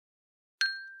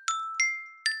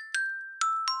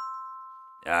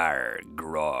Arr,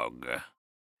 grog.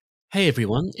 Hey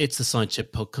everyone, it's the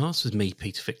Sideshed Podcast with me,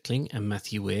 Peter Fickling, and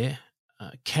Matthew Weir.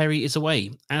 Kerry is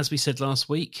away. As we said last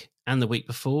week and the week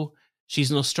before, she's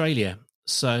in Australia.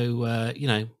 So,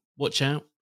 watch out.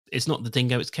 It's not the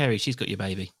dingo, it's Kerry. She's got your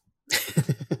baby.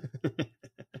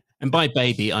 And by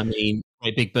baby, I mean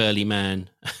a big burly man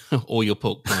or your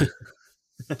pork pie.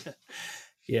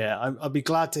 Yeah, I'll be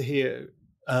glad to hear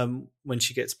when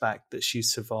she gets back that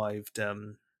she's survived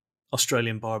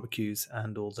Australian barbecues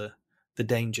and all the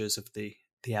dangers of the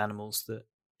animals that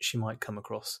she might come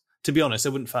across. To be honest, I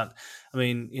wouldn't a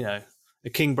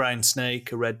king brown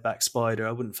snake, a redback spider,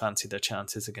 I wouldn't fancy their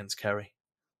chances against Kerry.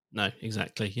 No,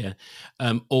 exactly, yeah.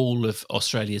 All of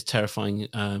Australia's terrifying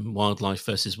wildlife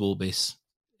versus Wildebeest,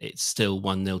 it's still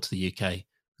 1-0 to the UK.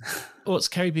 What's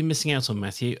Kerry been missing out on,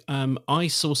 Matthew? I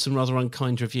saw some rather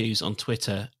unkind reviews on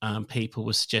Twitter. People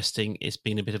were suggesting it's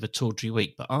been a bit of a tawdry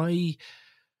week, but I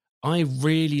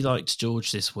really liked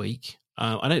George this week.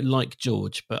 I don't like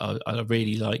George, but I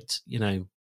really liked, the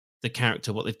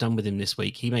character, what they've done with him this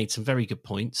week. He made some very good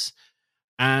points.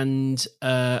 And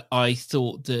I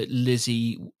thought that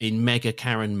Lizzie in mega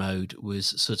Karen mode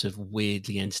was sort of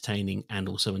weirdly entertaining and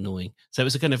also annoying. So it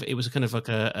was like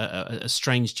a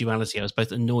strange duality. I was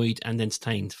both annoyed and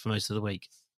entertained for most of the week.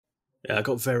 Yeah, I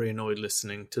got very annoyed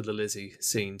listening to the Lizzie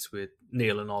scenes with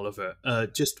Neil and Oliver.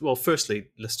 Firstly,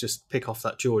 let's just pick off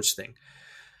that George thing.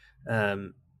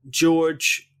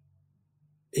 George,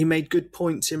 he made good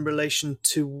points in relation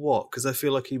to what? Because I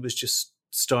feel like he was just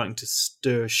starting to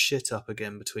stir shit up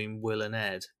again between Will and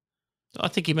Ed. I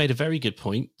think he made a very good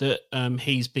point that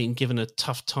he's been given a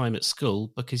tough time at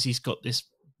school because he's got this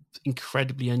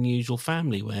incredibly unusual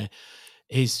family where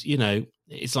his,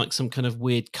 it's like some kind of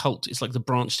weird cult. It's like the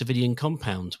Branch Davidian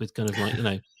compound with kind of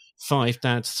like, 5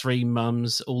 dads, 3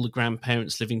 mums, all the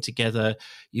grandparents living together.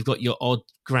 You've got your odd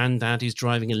granddad who's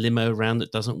driving a limo around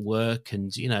that doesn't work.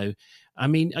 And, you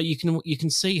can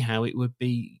see how it would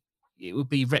be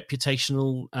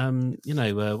reputational,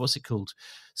 what's it called?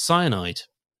 Cyanide.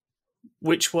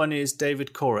 Which one is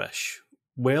David Koresh?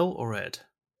 Will or Ed?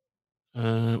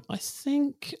 I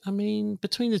think,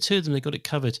 between the two of them, they got it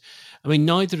covered.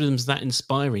 Neither of them's that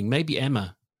inspiring. Maybe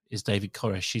Emma is David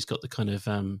Koresh. She's got the kind of,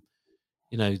 the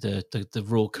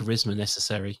raw charisma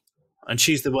necessary. And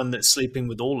she's the one that's sleeping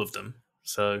with all of them.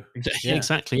 So yeah.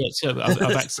 Exactly. Yeah. So I've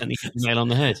accidentally hit the nail on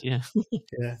the head. Yeah.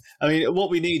 Yeah. What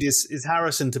we need is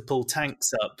Harrison to pull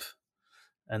tanks up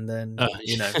and then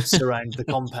surround the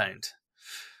compound.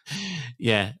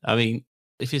 Yeah.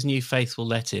 If his new faith will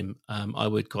let him, I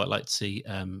would quite like to see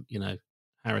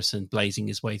Harrison blazing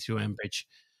his way through Ambridge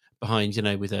behind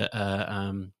with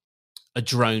a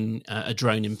drone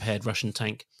impaired Russian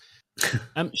tank.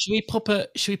 Should we pop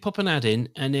an ad in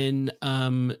and then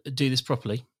do this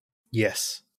properly?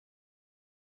 Yes.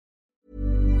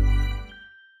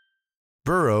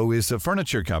 Burrow is a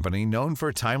furniture company known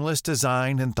for timeless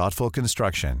design and thoughtful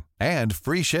construction and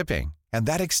free shipping, and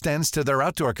that extends to their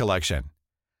outdoor collection.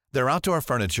 Their outdoor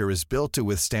furniture is built to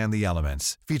withstand the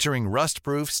elements, featuring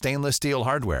rust-proof stainless steel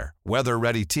hardware,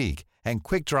 weather-ready teak, and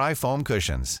quick-dry foam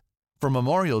cushions. For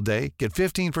Memorial Day, get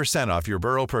 15% off your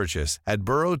Burrow purchase at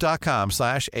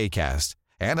burrow.com/ACAST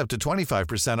and up to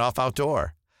 25% off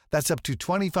outdoor. That's up to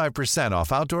 25%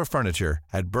 off outdoor furniture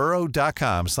at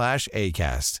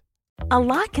burrow.com/ACAST. A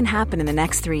lot can happen in the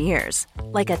next 3 years.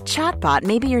 Like a chatbot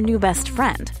may be your new best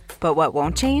friend. But what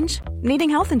won't change? Needing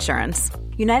health insurance.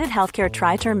 United Healthcare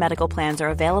Tri-Term Medical Plans are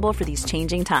available for these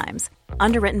changing times.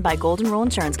 Underwritten by Golden Rule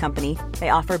Insurance Company, they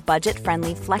offer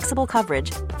budget-friendly, flexible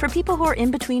coverage for people who are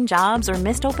in between jobs or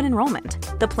missed open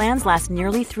enrollment. The plans last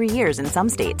nearly 3 years in some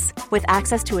states, with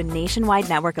access to a nationwide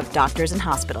network of doctors and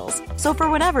hospitals. So for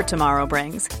whatever tomorrow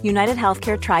brings, United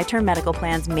Healthcare Tri-Term Medical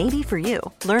Plans may be for you.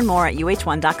 Learn more at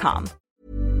uh1.com.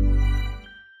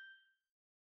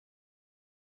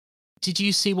 Did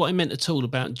you see what I meant at all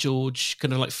about George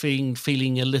kind of like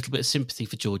feeling a little bit of sympathy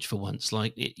for George for once?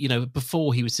 Like,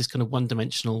 before he was this kind of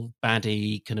one-dimensional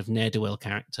baddie kind of ne'er-do-well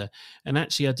character. And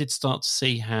actually I did start to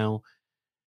see how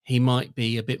he might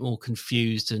be a bit more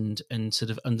confused and sort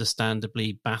of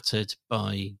understandably battered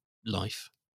by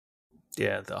life.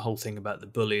 Yeah, the whole thing about the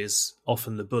bully is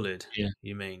often the bullied, yeah.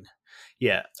 You mean.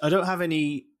 Yeah, I don't have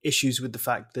any issues with the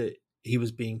fact that he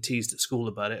was being teased at school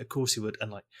about it. Of course he would.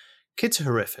 And kids are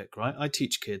horrific, right? I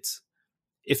teach kids.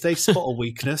 If they spot a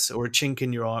weakness or a chink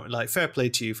in your arm, fair play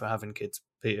to you for having kids,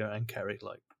 Peter and Kerry,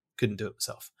 couldn't do it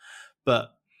myself.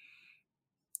 But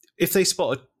if they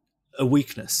spot a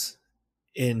weakness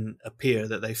in a peer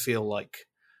that they feel like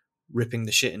ripping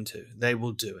the shit into, they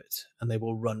will do it and they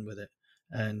will run with it.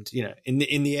 And,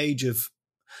 in the age of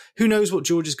who knows what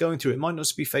George is going through? It might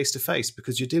not be face to face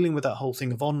because you're dealing with that whole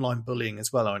thing of online bullying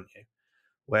as well, aren't you?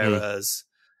 Whereas,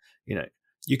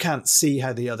 you can't see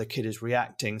how the other kid is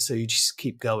reacting, so you just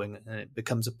keep going and it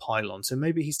becomes a pile-on. So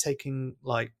maybe he's taking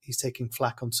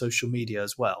flack on social media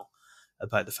as well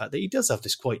about the fact that he does have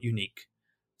this quite unique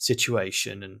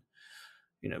situation. And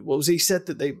what was he said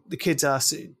that the kids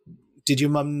asked, did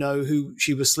your mum know who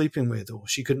she was sleeping with, or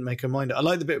she couldn't make her mind up? I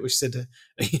like the bit where she said,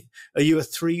 are you a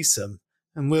threesome?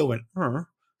 And Will went,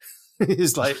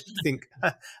 He's like, think,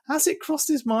 has it crossed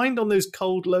his mind on those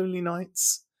cold, lonely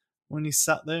nights when he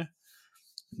sat there,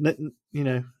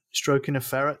 stroking a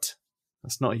ferret?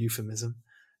 That's not a euphemism.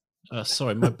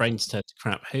 Sorry, my brain's turned to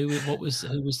crap. Who was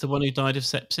the one who died of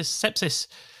sepsis?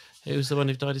 Who was the one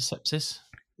who died of sepsis?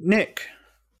 Nick,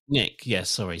 yeah,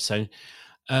 sorry. So,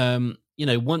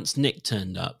 once Nick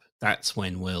turned up, that's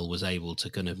when Will was able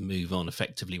to kind of move on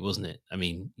effectively, wasn't it? I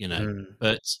mean,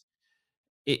 but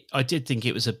I did think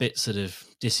it was a bit sort of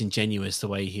disingenuous the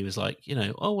way he was like,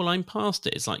 oh, well, I'm past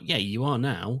it. It's like, yeah, you are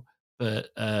now, but,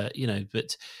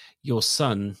 but your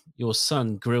son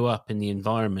grew up in the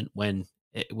environment when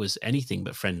it was anything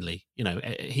but friendly.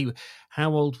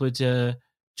 How old would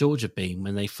George have been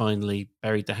when they finally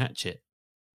buried the hatchet?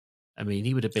 I mean,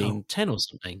 he would have been 10 or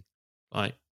something,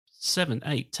 like 7,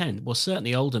 8, 10. Well,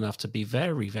 certainly old enough to be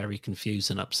very, very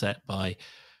confused and upset by,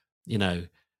 Will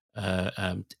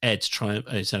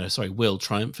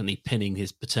triumphantly pinning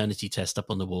his paternity test up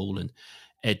on the wall and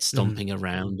Ed stomping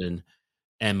around and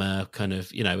Emma kind of,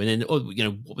 and then,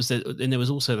 what was there? And there was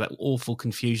also that awful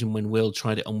confusion when Will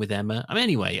tried it on with Emma. I mean,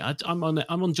 anyway, I'm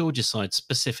on George's side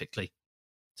specifically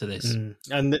to this.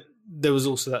 And there was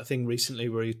also that thing recently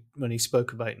where when he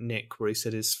spoke about Nick, where he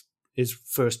said his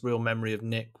first real memory of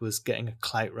Nick was getting a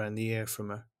clout round the ear from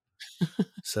her.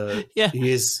 So yeah,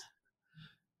 he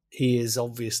is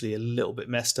obviously a little bit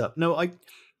messed up. No,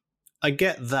 I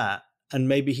get that, and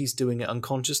maybe he's doing it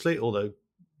unconsciously, although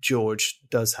George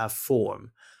does have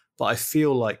form. But I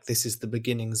feel like this is the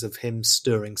beginnings of him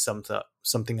stirring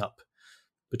something up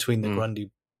between the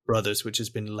Grundy brothers, which has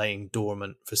been laying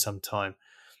dormant for some time.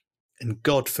 And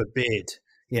God forbid,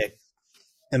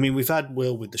 I mean, we've had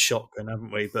Will with the shotgun,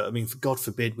 haven't we? But I mean, for God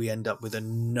forbid we end up with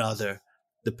the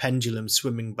pendulum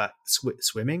swinging back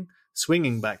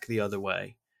the other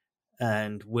way,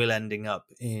 and Will ending up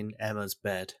in Emma's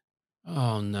bed.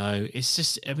 Oh no, it's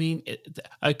just, I mean,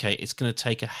 it's going to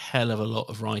take a hell of a lot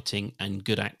of writing and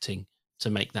good acting to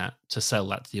sell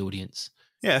that to the audience.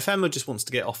 Yeah, if Emma just wants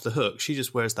to get off the hook, she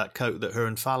just wears that coat that her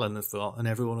and Fallon have got, and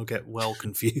everyone will get well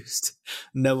confused.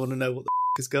 No one will know what the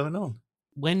is going on.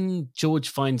 When George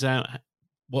finds out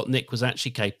what Nick was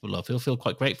actually capable of, he'll feel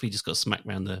quite grateful he just got smacked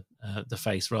round the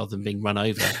face rather than being run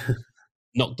over,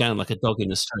 knocked down like a dog in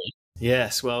the street.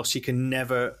 Yes, well, she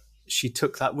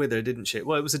took that with her, didn't she?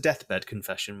 Well, it was a deathbed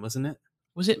confession, wasn't it?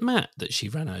 Was it Matt that she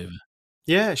ran over?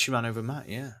 Yeah, she ran over Matt,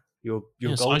 yeah. Your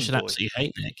so I should absolutely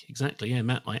hate Nick. Exactly, yeah.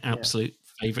 Matt, my absolute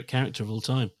favourite character of all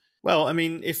time. Well, I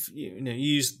mean, if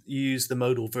you use the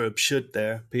modal verb should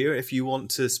there, Peter, if you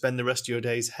want to spend the rest of your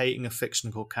days hating a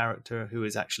fictional character who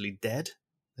is actually dead,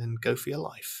 then go for your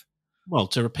life. Well,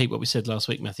 to repeat what we said last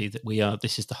week, Matthew, that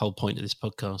this is the whole point of this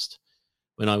podcast.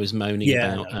 When I was moaning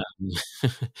about,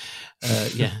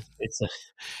 it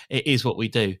is what we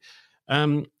do.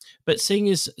 But seeing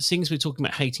as we're talking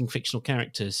about hating fictional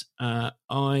characters,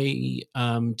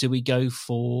 do we go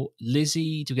for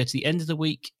Lizzie? Do we go to the end of the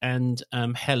week and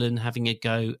Helen having a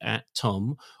go at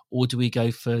Tom, or do we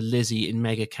go for Lizzie in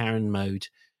mega Karen mode,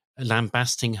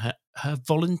 lambasting her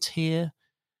volunteer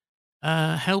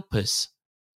helpers?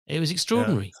 It was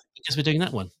extraordinary because we're doing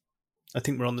that one. I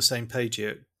think we're on the same page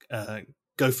here.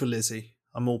 Go for Lizzie.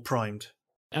 I'm all primed.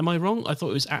 Am I wrong? I thought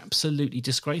it was absolutely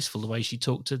disgraceful the way she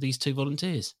talked to these two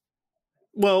volunteers.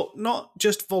 Well, not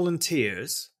just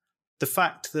volunteers. The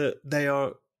fact that they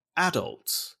are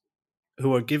adults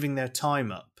who are giving their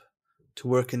time up to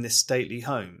work in this stately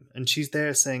home. And she's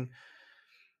there saying,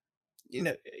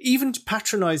 even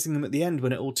patronising them at the end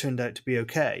when it all turned out to be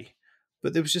okay.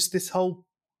 But there was just this whole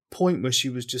point where she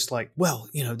was just like, well,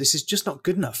 this is just not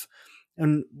good enough.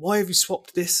 And why have you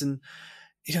swapped this? And,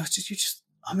 I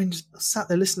sat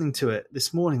there listening to it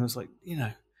this morning. I was like,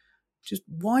 just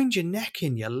wind your neck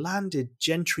in, you landed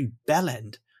gentry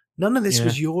bellend. None of this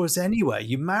was yours anyway.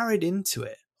 You married into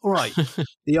it. All right.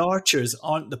 The Archers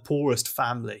aren't the poorest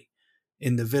family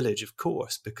in the village, of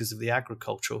course, because of the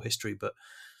agricultural history. But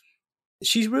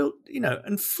she's real,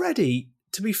 and Freddie,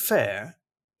 to be fair,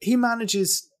 he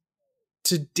manages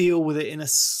to deal with it in a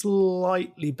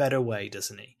slightly better way,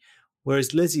 doesn't he?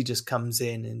 Whereas Lizzie just comes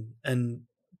in and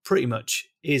pretty much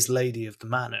is lady of the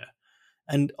manor.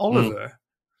 And Oliver,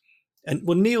 And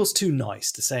well, Neil's too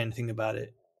nice to say anything about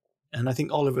it. And I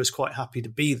think Oliver's quite happy to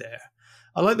be there.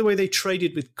 I like the way they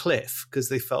traded with Cliff because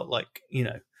they felt like,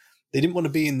 they didn't want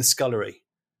to be in the scullery.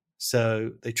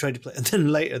 So they traded. And then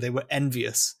later they were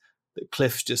envious that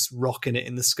Cliff's just rocking it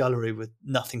in the scullery with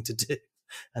nothing to do.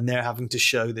 And they're having to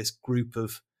show this group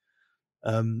of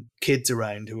kids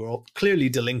around who are all clearly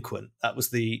delinquent. That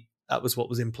was what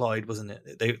was implied, wasn't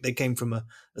it? They came from a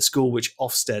school which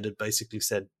Ofsted had basically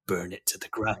said, burn it to the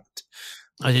ground.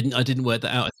 I didn't work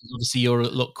that out. I think obviously you're a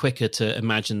lot quicker to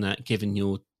imagine that given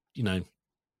your,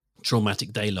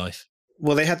 traumatic day life.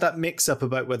 Well, they had that mix up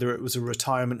about whether it was a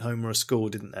retirement home or a school,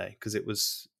 didn't they? Because it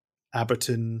was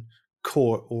Aberton,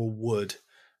 Court, or Wood,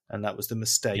 and that was the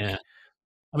mistake. Yeah.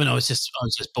 I mean, I was just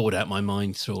bored out of my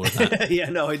mind through all of that. Yeah,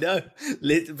 no, I know.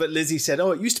 But Lizzie said,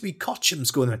 "Oh, it used to be Cotcham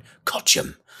School." And I went,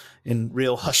 "Cotcham," in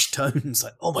real hushed tones,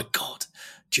 like, "Oh my God,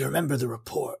 do you remember the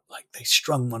report? Like they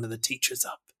strung one of the teachers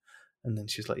up." And then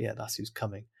she was like, "Yeah, that's who's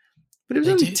coming." But it was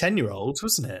only 10-year-olds,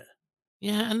 wasn't it?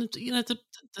 Yeah, and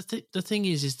the thing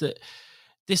is that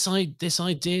this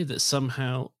idea that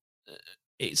somehow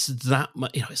it's that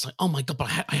much, it's like, oh my God, but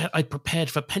I prepared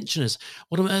for pensioners.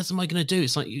 What on earth am I going to do?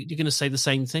 It's like you're going to say the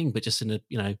same thing, but just in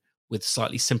with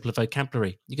slightly simpler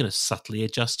vocabulary. You're going to subtly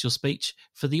adjust your speech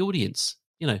for the audience.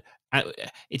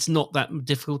 It's not that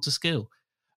difficult to skill.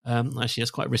 Actually,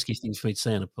 that's quite a risky thing for me to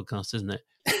say on a podcast, isn't it?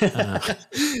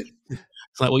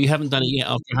 It's like, well, you haven't done it yet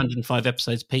after 105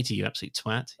 episodes, Peter, you absolute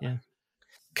twat. Yeah.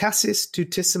 Cassis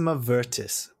tutissima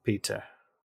vertis, Peter.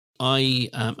 I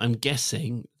am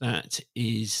guessing that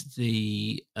is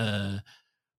the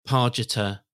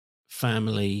Pargita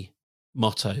family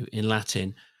motto in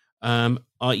Latin. I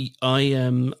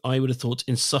would have thought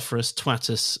insufferus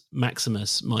twatus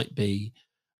maximus might be,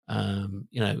 a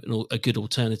good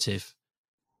alternative.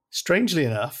 Strangely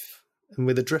enough, and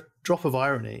with a drop of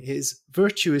irony, is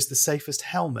virtue is the safest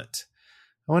helmet.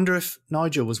 I wonder if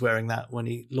Nigel was wearing that when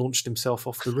he launched himself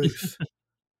off the roof.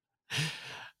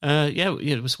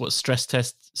 It was what stress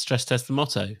test the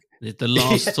motto. The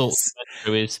last Yes. thought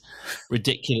through his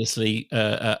ridiculously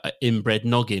inbred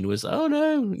noggin was, oh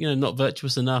no, not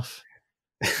virtuous enough.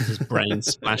 His brain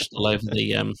splashed all over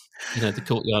the the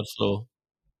courtyard floor.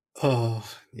 Oh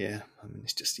yeah, I mean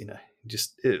it's just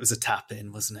it was a tap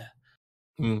in, wasn't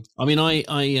it? I mean,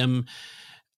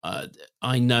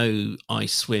 I know I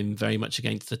swim very much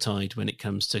against the tide when it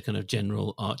comes to kind of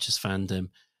general Archers fandom,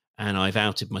 and I've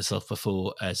outed myself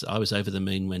before as I was over the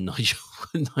moon when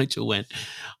Nigel went.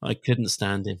 I couldn't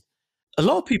stand him. A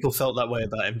lot of people felt that way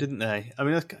about him, didn't they? I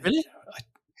mean, Really?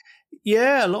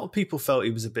 Yeah, a lot of people felt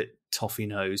he was a bit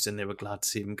toffee-nosed and they were glad to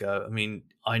see him go. I mean,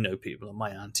 I know people, my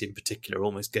auntie in particular,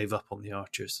 almost gave up on the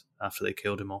Archers after they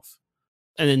killed him off.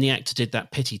 And then the actor did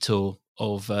that pity tour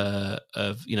of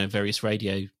various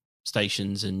radio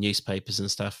stations and newspapers and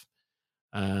stuff.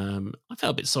 I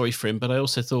felt a bit sorry for him, but I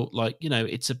also thought,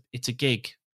 it's a gig.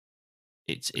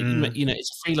 It's a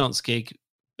freelance gig,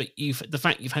 but the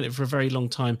fact you've had it for a very long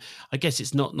time. I guess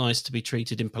it's not nice to be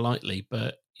treated impolitely,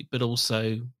 but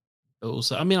also,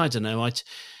 I mean, I don't know.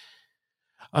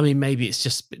 I mean, maybe it's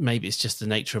just the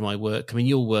nature of my work. I mean,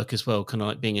 your work as well, kind of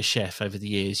like being a chef over the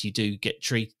years, you do get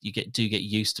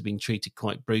used to being treated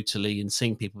quite brutally and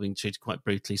seeing people being treated quite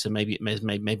brutally. So maybe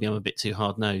I'm a bit too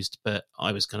hard nosed, but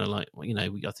I was kind of like, well, I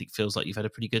think it feels like you've had a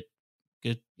pretty good,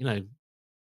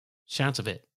 shout of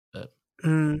it. But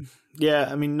yeah,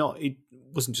 I mean, it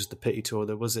wasn't just a pity tour.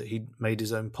 There was he made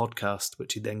his own podcast,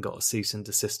 which he then got a cease and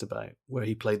desist about, where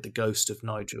he played the ghost of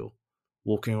Nigel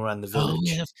walking around the village. Oh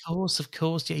yeah, of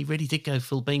course. Yeah, he really did go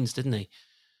full beans, didn't he?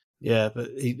 Yeah, but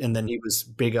then he was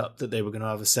big up that they were going to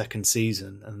have a second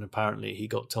season, and apparently he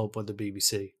got told by the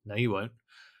BBC, "No, you won't."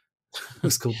 It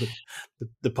was called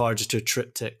the Pargita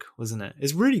Triptych, wasn't it?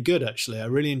 It's really good, actually. I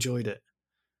really enjoyed it.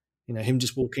 Him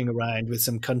just walking around with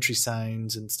some country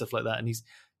sounds and stuff like that, and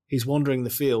he's wandering the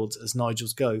fields as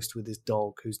Nigel's ghost with his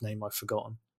dog, whose name I've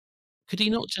forgotten. Could he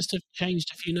not just have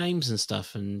changed a few names and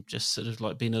stuff and just sort of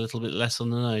like been a little bit less on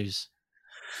the nose?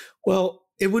 Well,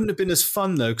 it wouldn't have been as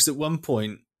fun, though, because at one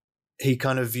point he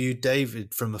kind of viewed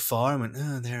David from afar and went,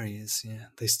 oh, there he is. Yeah,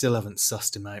 they still haven't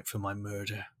sussed him out for my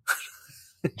murder.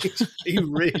 He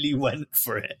really went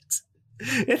for it.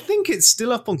 I think it's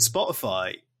still up on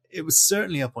Spotify. It was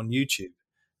certainly up on YouTube.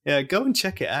 Yeah, go and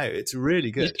check it out. It's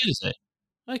really good. It's good, is it?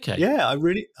 Okay. Yeah, I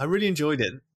really enjoyed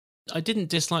it. I didn't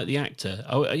dislike the actor.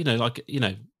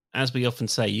 As we often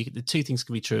say, the two things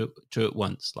can be true at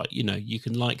once. Like, you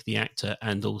can like the actor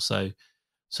and also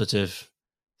sort of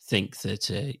think that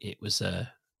it was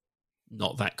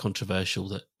not that controversial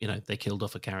that, they killed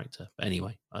off a character. But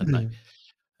anyway, I don't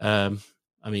know.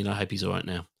 I mean, I hope he's all right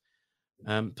now.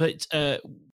 But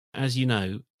as you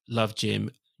know, love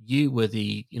Jim, you were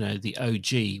the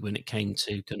OG when it came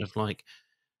to kind of like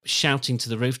shouting to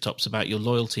the rooftops about your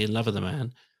loyalty and love of the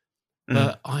man.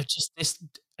 But I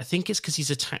think it's because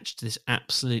he's attached to this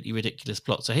absolutely ridiculous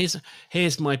plot. So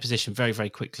here's my position very, very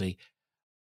quickly.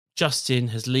 Justin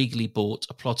has legally bought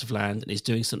a plot of land and is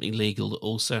doing something legal that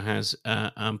also has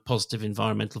positive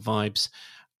environmental vibes.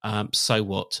 So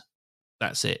what?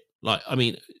 That's it. Like, I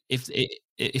mean,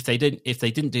 if they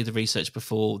didn't do the research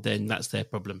before, then that's their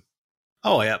problem.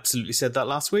 Oh, I absolutely said that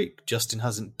last week. Justin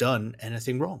hasn't done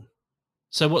anything wrong.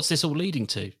 So what's this all leading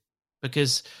to?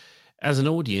 Because as an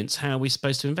audience, how are we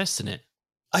supposed to invest in it?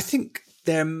 I think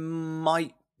there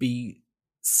might be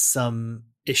some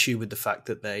issue with the fact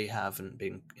that they haven't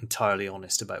been entirely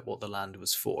honest about what the land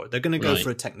was for. They're going to go for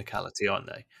a technicality, aren't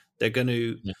they? They're going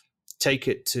to take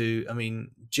it to, I mean,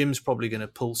 Jim's probably going to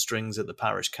pull strings at the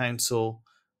parish council,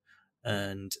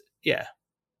 and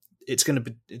it's going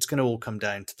to all come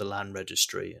down to the land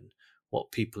registry and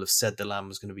what people have said the land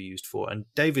was going to be used for. And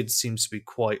David seems to be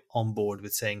quite on board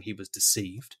with saying he was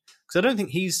deceived, because I don't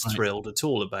think he's thrilled at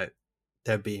all about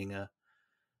there being a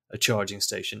charging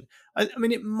station. I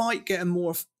mean, it might get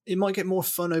more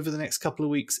fun over the next couple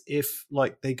of weeks if,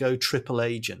 like, they go triple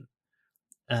agent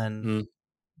and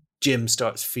Jim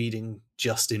starts feeding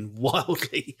Justin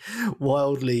wildly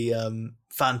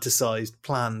fantasized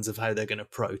plans of how they're going to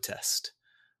protest.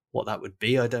 What that would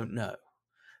be, I don't know.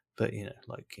 But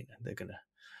they're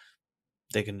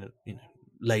gonna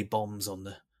lay bombs on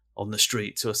the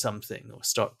streets or something, or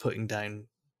start putting down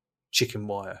chicken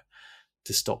wire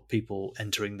to stop people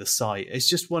entering the site. It's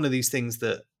just one of these things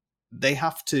that they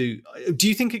have to. Do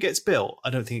you think it gets built? I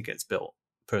don't think it gets built,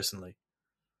 personally.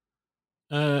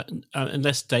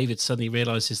 Unless David suddenly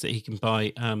realizes that he can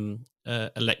buy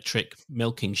electric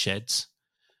milking sheds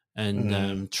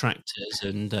and tractors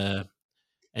and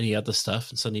any other stuff,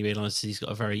 and suddenly realizes he's got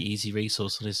a very easy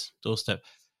resource on his doorstep.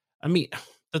 I mean,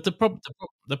 the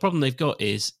problem they've got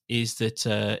is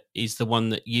that is the one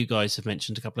that you guys have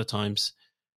mentioned a couple of times,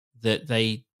 that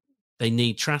they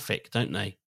need traffic, don't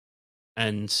they?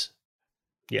 And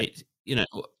there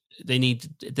needs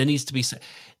to be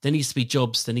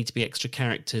jobs, there need to be extra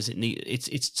characters.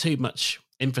 It's too much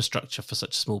infrastructure for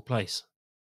such a small place.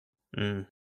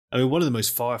 I mean, one of the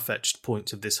most far-fetched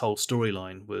points of this whole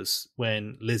storyline was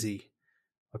when Lizzie,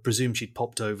 I presume she'd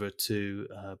popped over to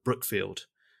Brookfield,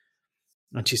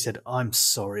 and she said, "I'm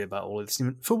sorry about all of this."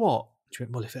 Went, "For what?" She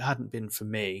went, "Well, if it hadn't been for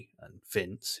me and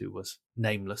Vince, who was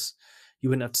nameless, you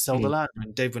wouldn't have to sell the land."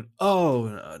 And Dave went, "Oh,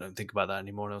 no, I don't think about that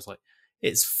anymore." And I was like,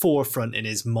 it's forefront in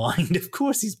his mind. Of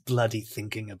course he's bloody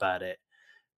thinking about it.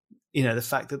 The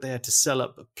fact that they had to sell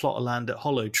up a plot of land at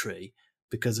Hollow Tree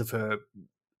because of her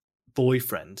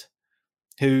boyfriend,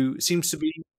 who seems to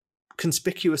be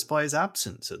conspicuous by his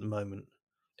absence at the moment.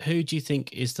 Who do you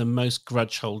think is the most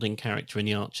grudge-holding character in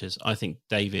the Archers? I think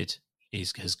David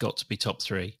has got to be top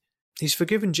 3. He's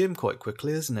forgiven Jim quite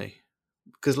quickly, hasn't he?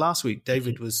 Because last week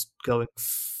David was going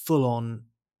full-on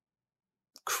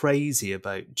crazy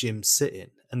about Jim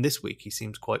sitting, and this week he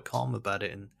seems quite calm about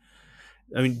it. And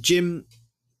I mean, Jim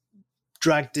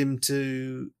dragged him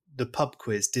to the pub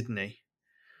quiz, didn't he?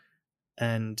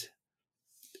 And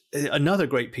another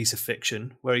great piece of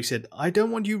fiction where he said, "I don't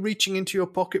want you reaching into your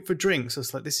pocket for drinks." I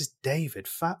was like, this is David,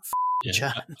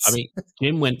 chance. I mean,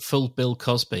 Jim went full Bill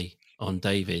Cosby on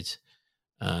David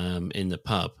in the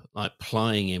pub, like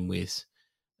plying him with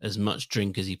as much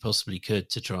drink as he possibly could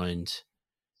to try and,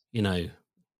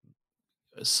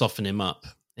 soften him up.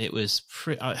 It was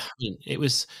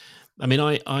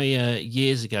I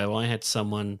years ago, I had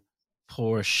someone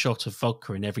pour a shot of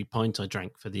vodka in every pint I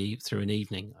drank through an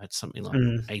evening. I had something like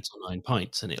 8 or 9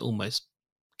 pints, and it almost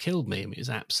killed me. I mean, it was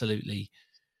absolutely...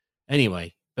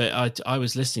 Anyway, but I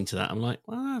was listening to that. I'm like,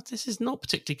 well, this is not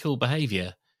particularly cool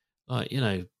behaviour. Like,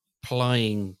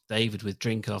 plying David with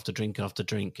drink after drink after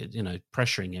drink,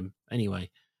 pressuring him. Anyway,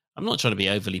 I'm not trying to be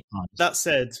overly kind. That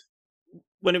said,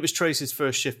 when it was Tracy's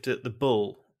first shift at the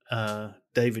Bull,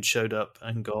 David showed up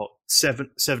and got 7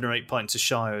 or 8 pints of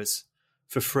Shires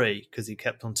for free because he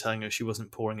kept on telling her she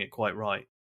wasn't pouring it quite right.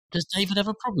 Does David have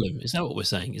a problem? Is that what we're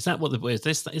saying? Is that what is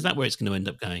that where it's going to end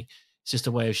up going? It's just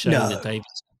a way of showing that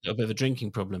David's got a bit of a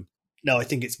drinking problem. No, I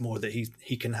think it's more that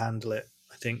he can handle it.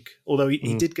 I think, although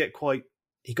he did get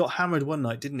he got hammered one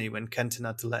night, didn't he? When Kenton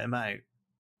had to let him out,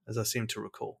 as I seem to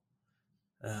recall.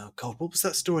 Oh God, what was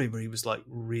that story where he was like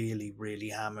really, really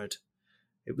hammered?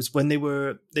 It was when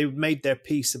they made their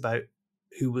piece about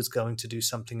who was going to do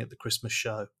something at the Christmas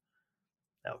show.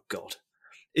 Oh God,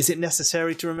 is it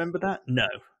necessary to remember that? No.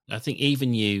 I think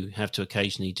even you have to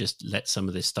occasionally just let some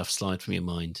of this stuff slide from your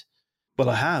mind. Well,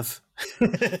 I have,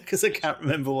 because I can't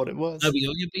remember what it was. No, but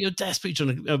you're desperately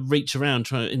trying to reach around,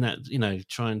 try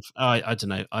and. I don't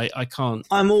know. I can't.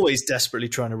 I'm always desperately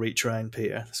trying to reach around,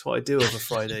 Peter. That's what I do over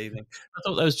Friday evening. I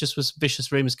thought that was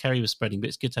vicious rumours Kerry was spreading, but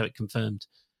it's good to have it confirmed.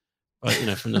 Right,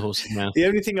 from the horse's mouth. The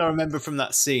only thing I remember from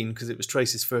that scene, because it was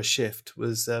Tracy's first shift,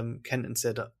 was Kenton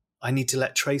said, "I need to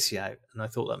let Tracy out," and I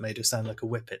thought that made her sound like a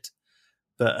whippet.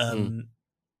 But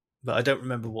I don't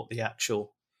remember what the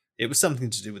actual. It was something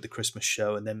to do with the Christmas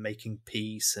show and then making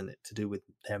peace, and it to do with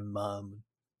their mum.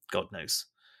 God knows.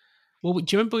 Well,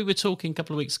 do you remember we were talking a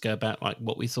couple of weeks ago about like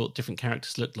what we thought different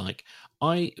characters looked like?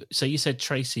 So you said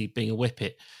Tracy being a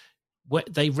whippet.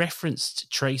 They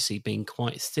referenced Tracy being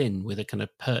quite thin with a kind of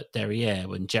pert derriere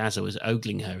when Jazza was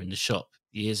ogling her in the shop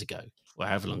years ago, or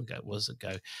however long ago it was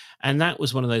ago. And that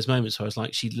was one of those moments where I was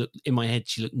like, in my head,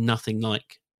 she looked nothing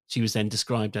like she was then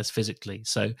described as physically.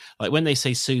 So like when they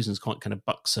say Susan's quite kind of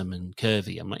buxom and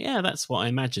curvy, I'm like, yeah, that's what I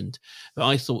imagined. But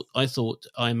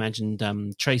I imagined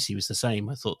Tracy was the same.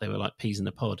 I thought they were like peas in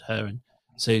a pod, her and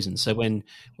Susan. So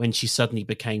when she suddenly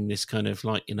became this kind of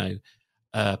like,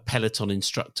 Peloton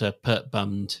instructor,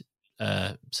 pert-bummed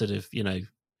sort of,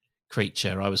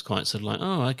 creature, I was quite sort of like,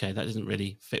 oh, okay, that doesn't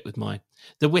really fit with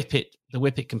the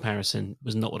whippet comparison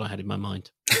was not what I had in my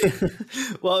mind.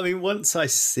 Well, I mean, once I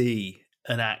see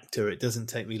an actor, it doesn't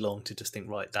take me long to just think,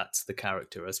 right, that's the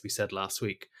character, as we said last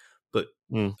week. But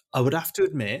I would have to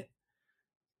admit,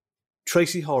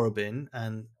 Tracy Horrobin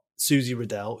and Susie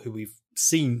Riddell, who we've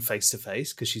seen face to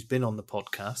face because she's been on the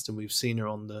podcast and we've seen her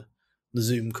on the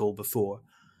Zoom call before.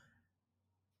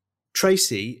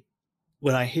 Tracy,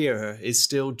 when I hear her, is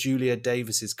still Julia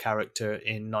Davis's character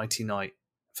in Nighty Night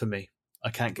for me. I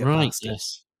can't get past it.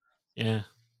 Yeah.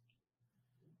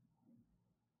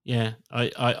 Yeah,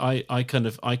 I kind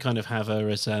of have her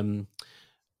as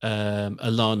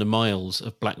Alana Miles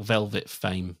of Black Velvet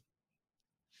fame.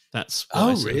 That's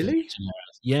really?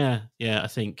 Yeah, I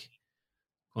think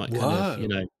quite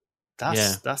kind of,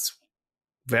 that's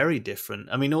very different.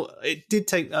 I mean, it did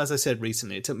take, as I said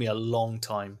recently, it took me a long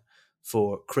time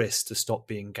for Chris to stop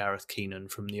being Gareth Keenan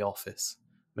from The Office,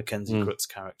 Mackenzie Crook's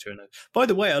character. And by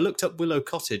the way, I looked up Willow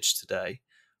Cottage today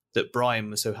that Brian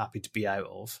was so happy to be out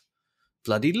of.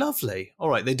 Bloody lovely. All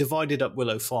right, they divided up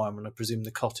Willow Farm, and I presume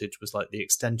the cottage was like the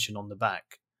extension on the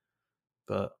back.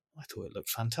 But I thought it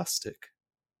looked fantastic.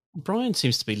 Brian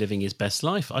seems to be living his best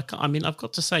life. I've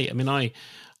got to say,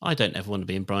 I don't ever want to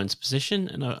be in Brian's position,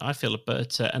 and I feel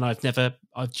and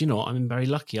I'm very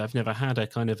lucky. I've never had a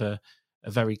kind of a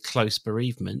very close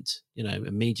bereavement,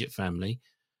 immediate family.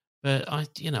 But I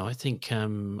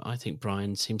think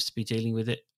Brian seems to be dealing with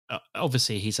it.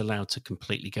 Obviously, he's allowed to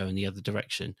completely go in the other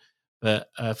direction. But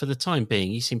for the time being,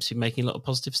 he seems to be making a lot of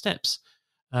positive steps.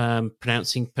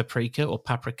 Pronouncing paprika or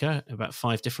paprika about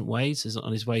 5 different ways is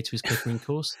on his way to his cooking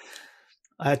course.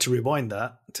 I had to rewind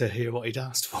that to hear what he'd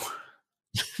asked for.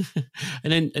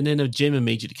 and then Jim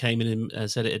immediately came in and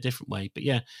said it a different way. But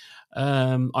yeah,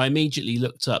 I immediately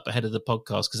looked up ahead of the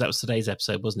podcast, because that was today's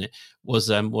episode, wasn't it? Was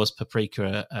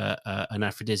paprika an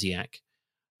aphrodisiac?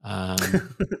 I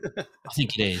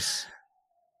think it is.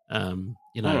 All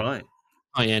right.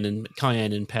 Cayenne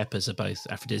and peppers are both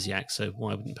aphrodisiacs, so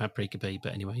why wouldn't paprika be?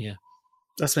 But anyway, yeah.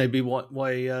 That's maybe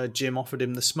why Jim offered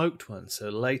him the smoked one, so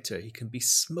later he can be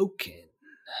smoking.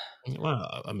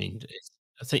 Well, I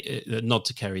think a nod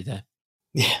to Kerry there.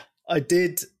 Yeah, I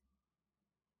did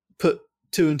put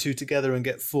 2 and 2 together and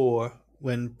get 4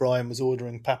 when Brian was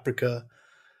ordering paprika.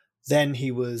 Then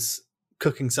he was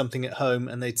cooking something at home,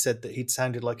 and they'd said that he'd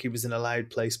sounded like he was in a loud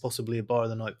place, possibly a bar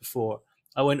the night before.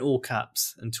 I went all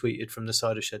caps and tweeted from the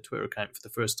Cider Shed Twitter account for the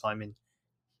first time in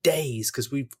days, because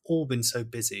we've all been so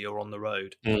busy or on the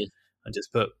road. And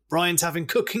just put, Brian's having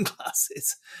cooking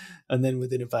classes. And then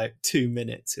within about 2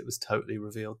 minutes, it was totally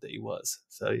revealed that he was.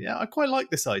 So yeah, I quite like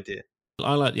this idea.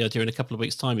 I like the idea in a couple of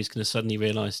weeks' time he's going to suddenly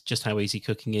realise just how easy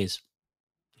cooking is.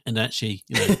 And actually,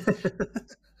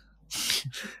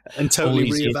 and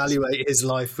totally reevaluate his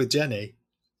life with Jenny.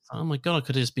 Oh my God, I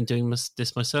could have just been doing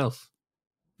this myself.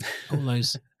 All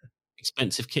those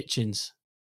expensive kitchens,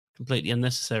 completely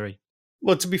unnecessary.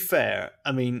 Well, to be fair,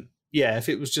 I mean, yeah, if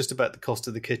it was just about the cost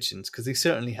of the kitchens, because he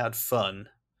certainly had fun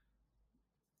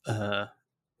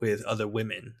with other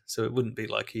women, so it wouldn't be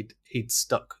like he'd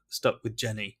stuck with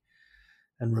Jenny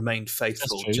and remained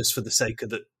faithful just for the sake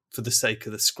of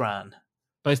the scran.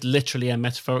 Both literally and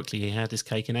metaphorically, he had his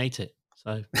cake and ate it.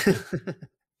 So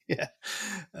yeah,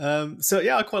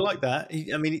 I quite like that.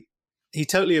 He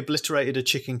totally obliterated a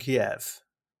chicken Kiev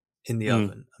in the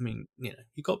oven. I mean,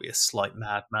 you've got to be a slight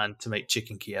madman to make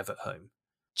chicken Kiev at home.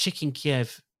 Chicken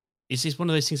Kiev is one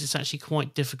of those things that's actually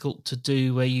quite difficult to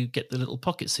do where you get the little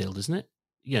pocket sealed, isn't it?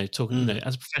 Talking,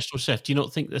 as a professional chef, do you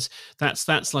not think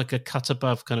that's like a cut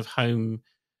above kind of home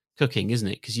cooking, isn't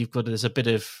it? Because there's a bit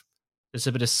of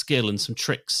skill and some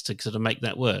tricks to sort of make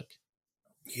that work.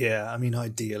 Yeah, I mean,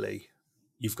 ideally,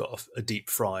 you've got a deep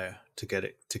fryer to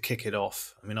kick it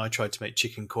off. I mean, I tried to make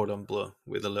chicken cordon bleu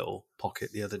with a little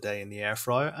pocket the other day in the air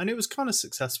fryer, and it was kind of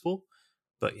successful,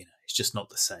 but it's just not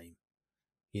the same.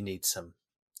 You need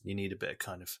a bit of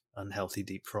kind of unhealthy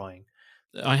deep frying.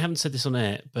 I haven't said this on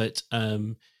air, but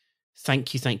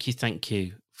thank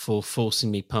you for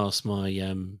forcing me past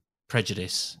my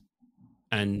prejudice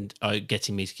and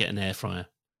getting me to get an air fryer.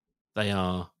 They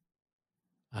are,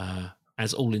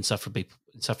 as all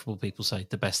insufferable people say,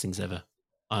 the best things ever.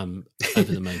 I'm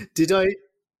over the moon.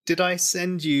 Did I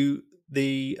send you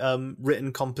the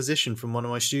written composition from one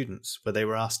of my students where they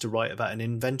were asked to write about an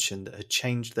invention that had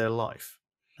changed their life?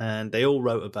 And they all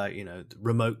wrote about, the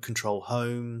remote control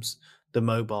homes, the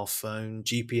mobile phone,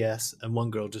 GPS, and one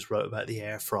girl just wrote about the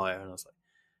air fryer. And I was like,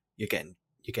 you're getting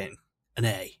an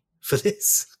A for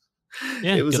this.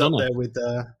 Yeah, it was up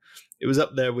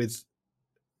there with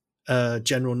a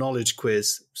general knowledge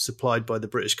quiz supplied by the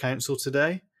British Council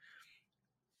today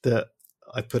that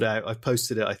I put out. I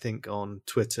posted it, I think, on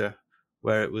Twitter,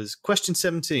 where it was question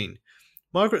 17.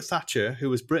 Margaret Thatcher,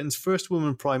 who was Britain's first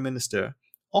woman prime minister,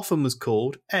 often was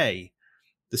called A,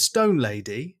 the Stone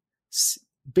Lady,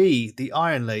 B, the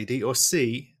Iron Lady, or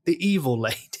C, the Evil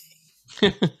Lady.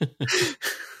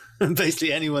 And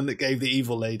basically anyone that gave the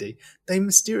Evil Lady, they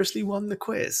mysteriously won the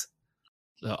quiz.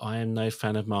 Look, I am no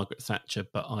fan of Margaret Thatcher,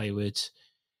 but I would,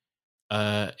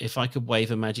 if I could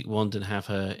wave a magic wand and have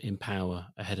her in power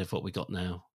ahead of what we got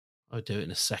now, I'd do it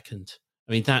in a second.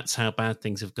 I mean, that's how bad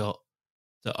things have got.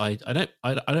 That I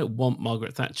don't want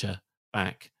Margaret Thatcher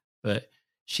back, but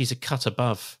she's a cut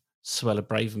above Suella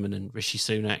Braverman and Rishi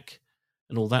Sunak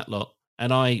and all that lot.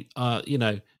 And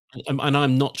and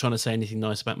I'm not trying to say anything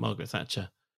nice about Margaret Thatcher.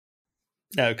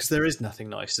 No, because there is nothing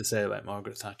nice to say about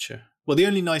Margaret Thatcher. Well, the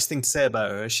only nice thing to say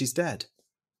about her is she's dead.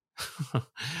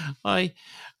 I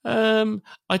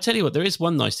tell you what, there is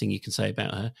one nice thing you can say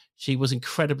about her. She was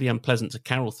incredibly unpleasant to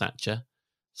Carol Thatcher.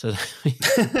 So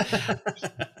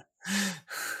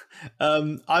I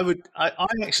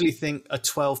actually think a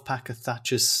 12-pack of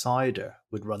Thatcher's cider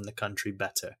would run the country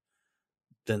better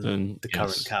than the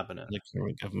current cabinet. The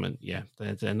current government, yeah.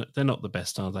 They're not the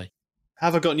best, are they?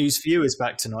 Have I Got News for You is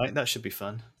back tonight. That should be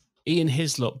fun. Ian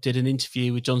Hislop did an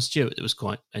interview with Jon Stewart that was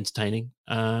quite entertaining.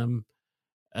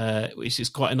 Which is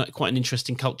quite an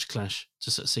interesting culture clash to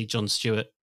sort of see Jon Stewart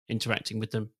interacting with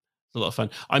them. It's a lot of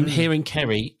fun. I'm hearing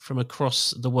Kerry from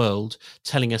across the world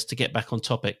telling us to get back on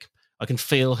topic. I can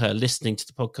feel her listening to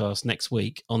the podcast next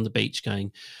week on the beach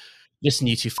going, listen,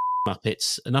 you two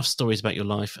Muppets, enough stories about your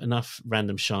life, enough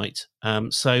random shite.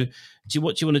 So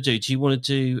what do you want to do? Do you want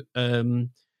to do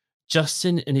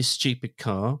Justin and his stupid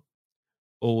car,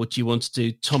 or do you want to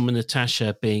do Tom and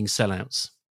Natasha being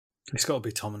sellouts? It's got to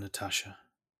be Tom and Natasha.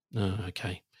 Oh,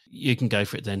 okay. You can go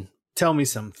for it then. Tell me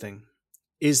something.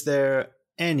 Is there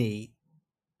any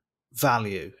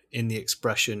value in the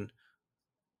expression,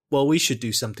 well, we should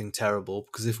do something terrible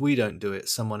because if we don't do it,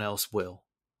 someone else will?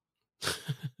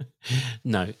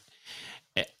 No.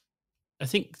 I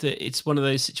think that it's one of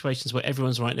those situations where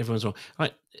everyone's right and everyone's wrong.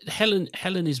 Right, Helen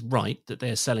is right that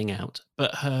they're selling out,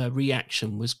 but her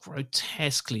reaction was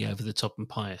grotesquely over the top and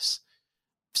pious.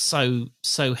 So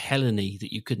Helen-y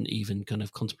that you couldn't even kind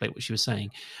of contemplate what she was saying.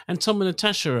 And Tom and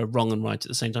Natasha are wrong and right at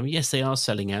the same time. Yes, they are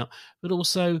selling out, but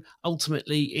also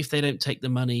ultimately, if they don't take the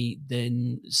money,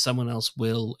 then someone else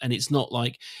will. And it's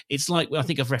like I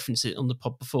think I've referenced it on the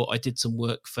pod before. I did some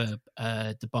work for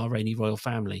the Bahraini royal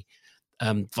family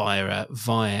via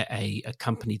a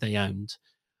company they owned.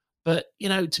 But,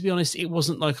 to be honest, it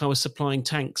wasn't like I was supplying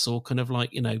tanks or kind of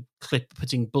like,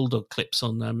 putting bulldog clips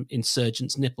on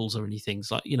insurgents' nipples or anything.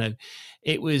 It's like,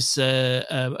 it was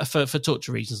for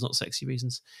torture reasons, not sexy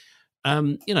reasons.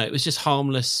 It was just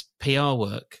harmless PR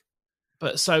work.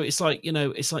 But so it's like,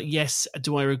 yes,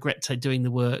 do I regret doing the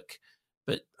work?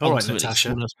 But all right, Natasha.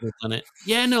 Someone else would have done it.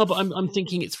 Yeah, no, but I'm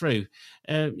thinking it through.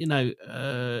 And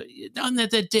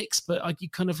they're dicks, but you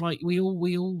kind of like we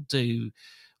all do.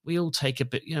 We all take a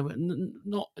bit,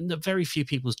 not very few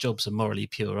people's jobs are morally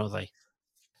pure, are they?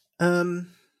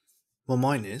 Well,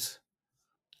 mine is.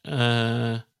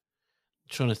 Trying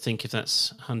to think if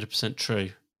that's 100% true.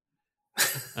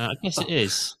 I guess it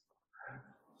is.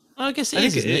 I guess it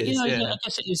is. I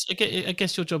guess it is. I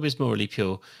guess your job is morally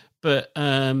pure, but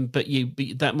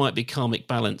that might be karmic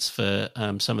balance for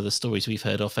some of the stories we've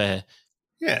heard off air.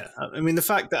 Yeah, I mean, the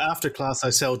fact that after class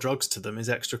I sell drugs to them is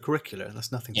extracurricular.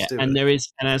 That's nothing to do with and it. there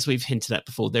is, and as we've hinted at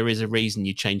before, there is a reason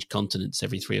you change continents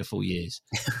every 3 or 4 years.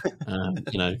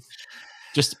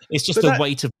 It's just the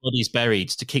weight of bodies buried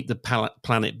to keep the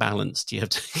planet balanced. You have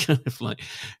to kind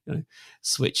of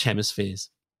switch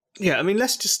hemispheres. Yeah, I mean,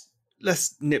 let's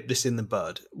nip this in the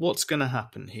bud. What's going to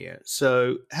happen here?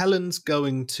 So Helen's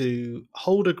going to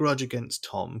hold a grudge against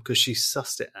Tom because she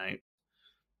sussed it out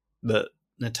that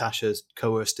Natasha's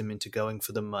coerced him into going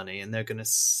for the money, and they're gonna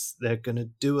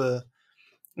do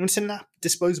it's a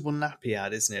disposable nappy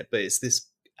ad, isn't it? But it's this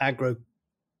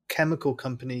agrochemical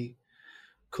company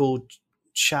called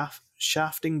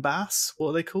Shafting Bass. What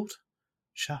are they called?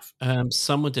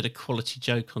 Someone did a quality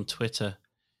joke on Twitter.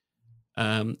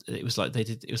 It was like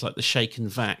the Shake and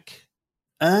Vac.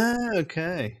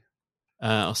 Okay.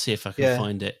 I'll see if I can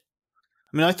find it.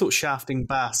 I mean, I thought shafting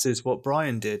bass is what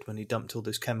Brian did when he dumped all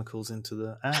those chemicals into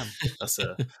the Am. That's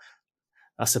a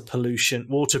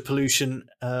water pollution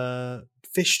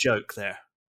fish joke there.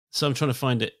 So I'm trying to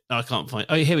find it. I can't find.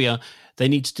 Oh, here we are. They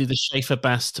need to do the Schaefer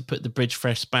Bass to put the bridge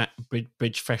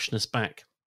freshness back.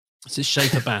 It's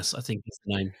Schaefer Bass, I think is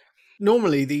the name.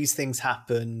 Normally these things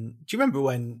happen. Do you remember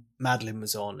when Madeline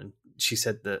was on and she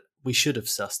said that we should have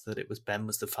sussed that it was Ben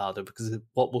was the father because of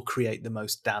what will create the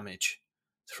most damage?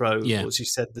 What she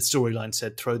said, the storyline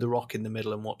said, throw the rock in the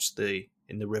middle and watch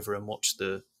in the river and watch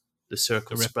the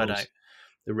circle spread out.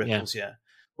 The ripples, yeah.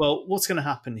 Well, what's going to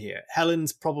happen here?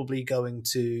 Helen's probably going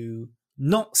to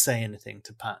not say anything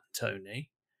to Pat and Tony.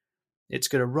 It's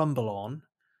going to rumble on.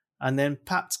 And then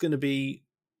Pat's going to be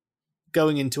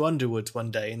going into Underwoods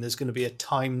one day and there's going to be a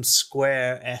Times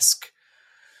Square-esque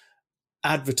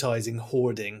advertising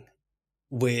hoarding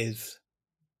with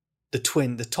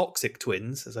the toxic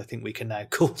twins, as I think we can now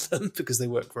call them, because they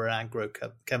work for an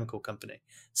agrochemical company,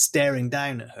 staring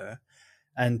down at her.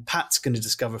 And Pat's going to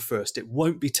discover first. It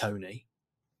won't be Tony.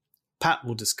 Pat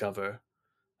will discover,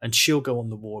 and she'll go on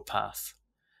the warpath.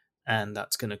 And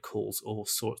that's going to cause all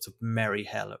sorts of merry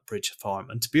hell at Bridge Farm.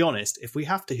 And to be honest, if we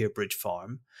have to hear Bridge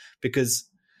Farm, because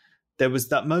there was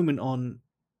that moment on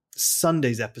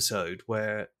Sunday's episode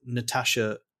where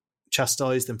Natasha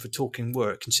chastised them for talking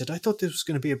work and she said, I thought this was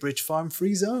going to be a Bridge Farm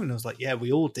free zone. I was like, yeah,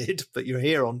 we all did, but you're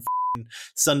here on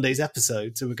Sunday's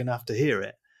episode, so we're going to have to hear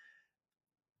it.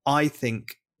 I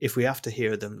think if we have to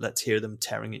hear them, let's hear them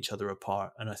tearing each other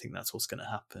apart, and I think that's what's going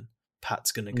to happen.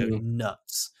 Pat's going to go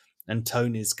nuts and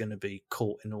Tony's going to be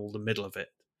caught in all the middle of it,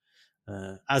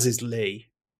 as is Lee.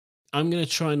 I'm going to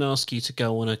try and ask you to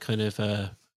go on a kind of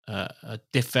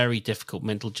very difficult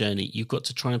mental journey. You've got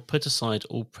to try and put aside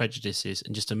all prejudices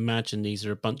and just imagine these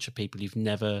are a bunch of people you've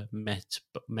never met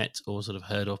or sort of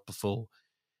heard of before.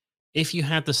 If you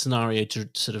had the scenario to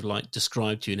sort of like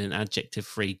describe to you in an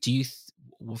adjective-free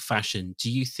fashion,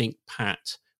 do you think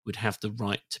Pat would have the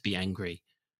right to be angry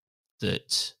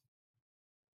that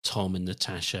Tom and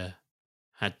Natasha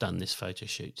had done this photo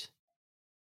shoot?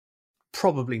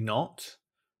 Probably not.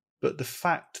 But the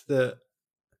fact that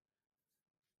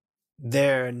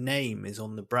their name is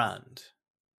on the brand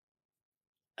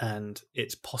and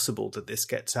it's possible that this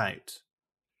gets out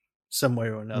some way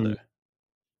or another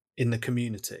in the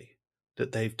community,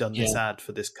 that they've done this ad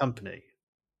for this company,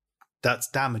 that's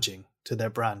damaging to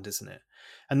their brand, isn't it?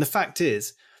 And the fact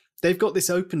is, they've got this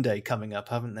open day coming up,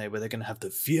 haven't they, where they're going to have the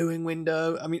viewing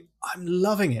window. I mean, I'm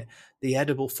loving it. The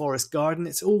edible forest garden,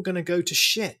 it's all going to go to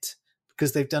shit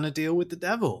because they've done a deal with the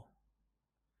devil.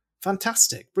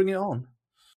 Fantastic. Bring it on.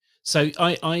 So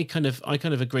I kind of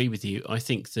agree with you. I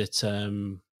think that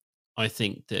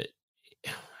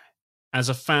as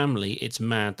a family, it's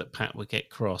mad that Pat would get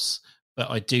cross,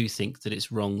 but I do think that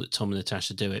it's wrong that Tom and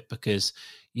Natasha do it because,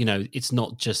 you know, it's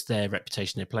not just their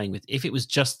reputation they're playing with. If it was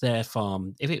just their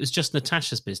farm, if it was just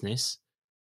Natasha's business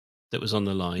that was on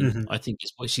the line, I think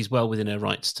she's well within her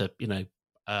rights to, you know,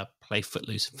 play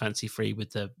footloose and fancy free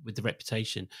with the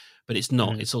reputation. But it's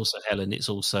not. It's also Helen. It's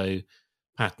also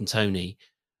Pat and Tony.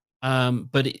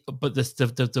 But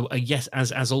yes,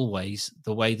 as always,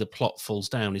 the way the plot falls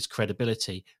down is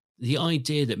credibility. The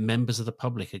idea that members of the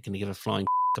public are going to give a flying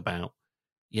about,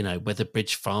 you know, whether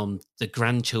Bridge Farm, the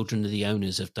grandchildren of the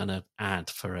owners have done an ad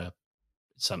for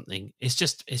something. It's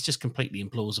just completely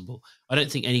implausible. I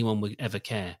don't think anyone would ever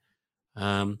care.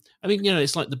 I mean, you know,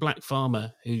 it's like the black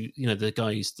farmer who, you know, the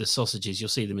guys, the sausages, you'll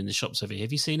see them in the shops over here.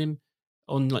 Have you seen him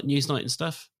on like Newsnight and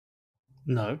stuff?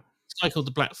 No. It's a guy called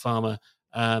the Black Farmer.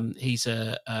 He is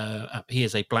a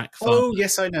black farmer. Oh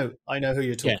yes, I know who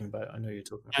you're talking about. I know who you're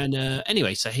talking about. And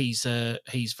anyway, so he's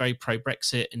very pro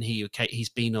Brexit, and he's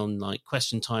been on like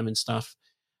Question Time and stuff.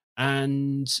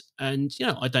 And you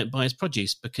know, I don't buy his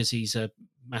produce because he's a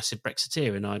massive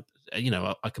Brexiteer, and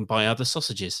I can buy other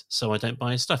sausages, so I don't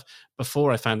buy his stuff.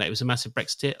 Before I found out it was a massive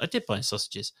Brexiteer, I did buy his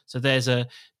sausages. So there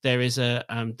is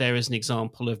an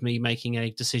example of me making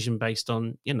a decision based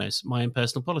on my own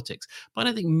personal politics. But I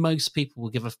don't think most people will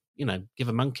give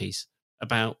a monkeys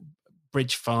about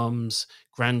Bridge Farms'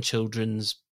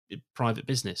 grandchildren's private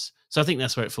business. So I think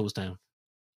that's where it falls down.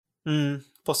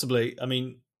 Possibly. I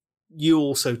mean, you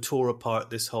also tore apart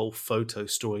this whole photo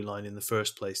storyline in the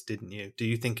first place, didn't you? Do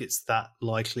you think it's that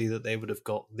likely that they would have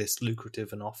got this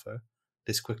lucrative an offer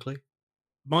this quickly?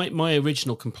 My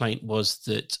original complaint was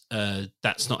that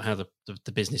that's not how the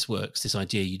business works. This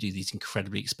idea you do these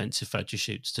incredibly expensive photo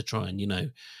shoots to try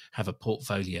and have a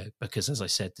portfolio, because as I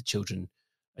said, the children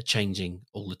are changing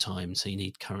all the time, so you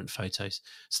need current photos.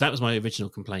 So that was my original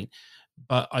complaint.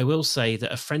 But I will say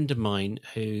that a friend of mine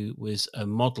who was a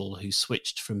model who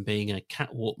switched from being a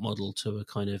catwalk model to a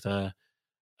kind of I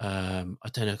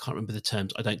don't know, I can't remember the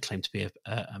terms. I don't claim to be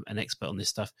an expert on this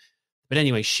stuff. But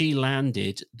anyway, she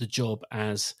landed the job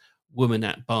as woman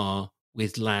at bar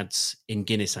with lads in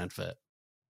Guinness advert.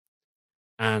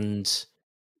 And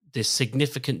the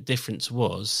significant difference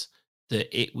was that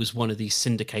it was one of these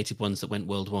syndicated ones that went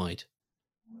worldwide.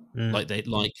 Like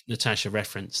Natasha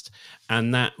referenced,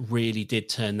 and that really did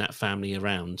turn that family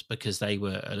around, because they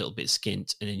were a little bit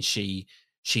skint, and then she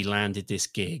landed this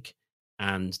gig,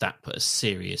 and that put a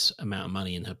serious amount of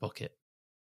money in her pocket,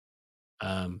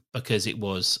 because it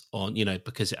was on,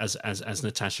 because as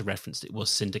Natasha referenced, it was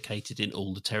syndicated in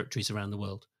all the territories around the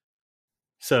world.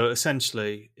 So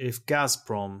essentially, if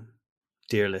Gazprom,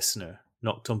 dear listener,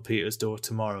 knocked on Peter's door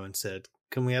tomorrow and said,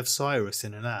 "Can we have Cyrus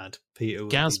in an ad?" Peter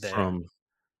would be there.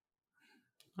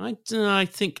 I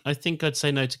think I'd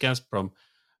say no to Gazprom.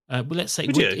 Well, let's say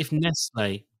if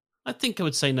Nestle, I think I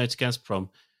would say no to Gazprom.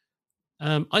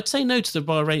 I'd say no to the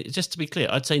Bahrain. Just to be clear,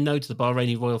 I'd say no to the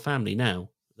Bahraini royal family now.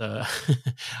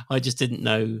 I just didn't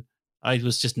know. I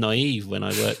was just naive when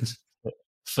I worked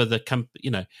for the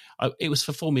company. It was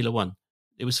for Formula One.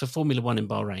 It was for Formula One in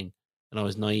Bahrain, and I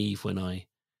was naive when I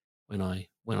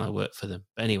worked for them.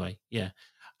 But anyway, yeah.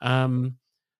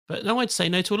 But no, I'd say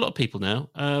no to a lot of people now.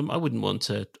 I wouldn't want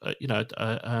to, but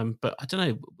I don't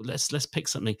know. Let's pick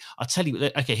something. I'll tell you.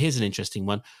 Okay, here's an interesting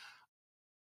one.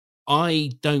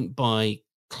 I don't buy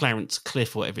Clarence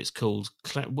Cliff, or whatever it's called.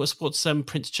 What's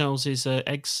Prince Charles's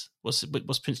eggs? What's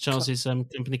Prince Charles's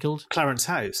company called? Clarence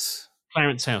House.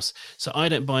 Clarence House. So I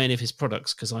don't buy any of his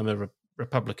products because I'm a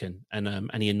Republican, and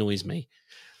he annoys me.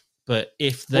 But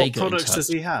if they what products does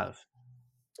he have?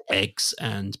 Eggs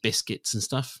and biscuits and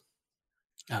stuff.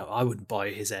 Oh, I wouldn't buy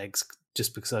his eggs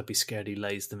just because I'd be scared he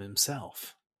lays them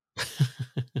himself.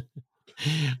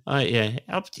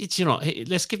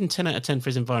 Let's give him 10 out of 10 for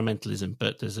his environmentalism,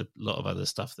 but there's a lot of other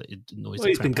stuff that annoys him. Well,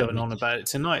 he's been going on about it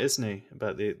tonight, isn't he?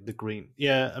 About the green.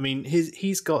 Yeah, I mean,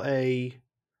 he's got a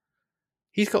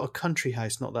country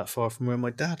house not that far from where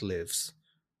my dad lives,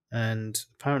 and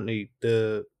apparently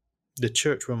the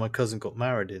church where my cousin got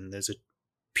married in, there's a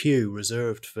pew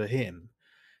reserved for him.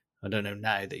 I don't know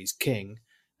now that he's king.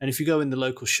 And if you go in the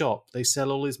local shop, they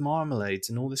sell all his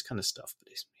marmalades and all this kind of stuff.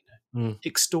 But it's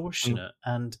extortionate,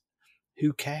 and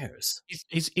who cares?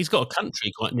 He's got a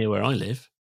country quite near where I live.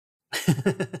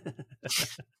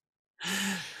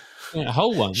 Yeah, a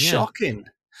whole one. Shocking.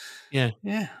 Yeah.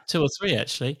 2 or 3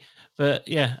 actually. But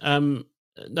yeah,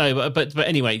 no, but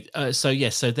anyway. So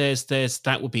there's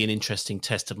that would be an interesting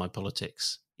test of my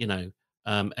politics. A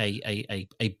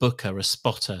booker, a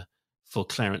spotter for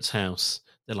Clarence House.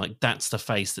 They're like, that's the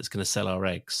face that's going to sell our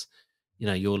eggs.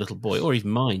 Your little boy, or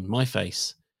even mine, my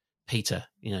face, Peter.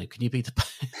 Can you be the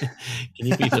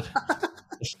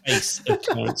face of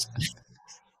Clarence?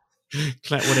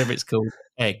 Whatever it's called,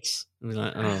 eggs. I was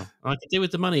like, I could do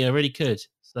with the money. I really could.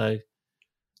 So,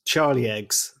 Charlie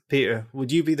Eggs, Peter.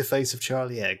 Would you be the face of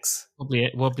Charlie Eggs?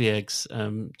 Wobbly eggs.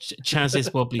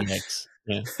 Chaz's wobbly eggs.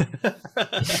 Yeah.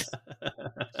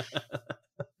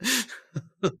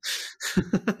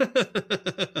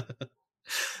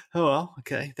 Oh well,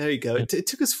 okay, there you go. It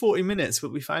took us 40 minutes,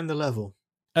 but we found the level.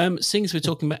 Seeing as we're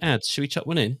talking about ads, should we chuck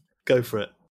one in? Go for it.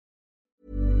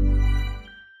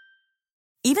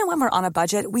 Even when we're on a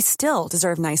budget, we still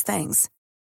deserve nice things.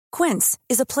 Quince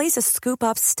is a place to scoop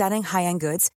up stunning high-end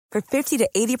goods for 50 to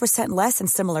 80% less than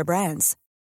similar brands.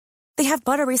 They have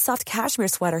buttery soft cashmere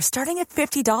sweaters starting at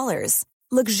 $50,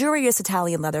 luxurious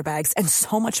Italian leather bags, and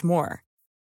so much more.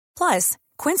 Plus,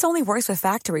 Quince only works with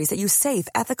factories that use safe,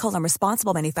 ethical, and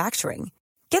responsible manufacturing.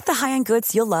 Get the high-end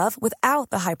goods you'll love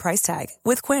without the high price tag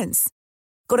with Quince.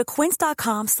 Go to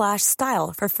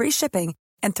quince.com/style for free shipping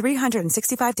and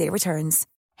 365-day returns.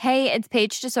 Hey, it's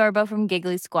Paige DeSorbo from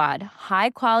Giggly Squad.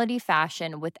 High quality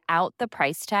fashion without the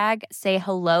price tag. Say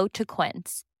hello to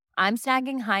Quince. I'm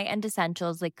snagging high-end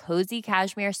essentials like cozy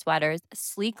cashmere sweaters,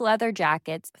 sleek leather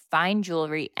jackets, fine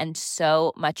jewelry, and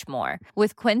so much more.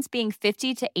 With Quince being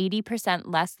 50 to 80%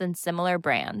 less than similar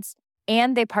brands.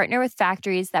 And they partner with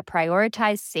factories that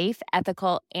prioritize safe,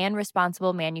 ethical, and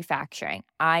responsible manufacturing.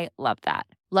 I love that.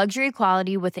 Luxury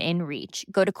quality within reach.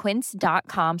 Go to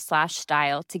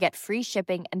quince.com/style to get free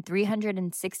shipping and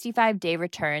 365-day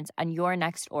returns on your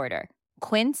next order.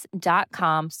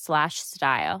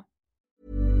 Quince.com/style.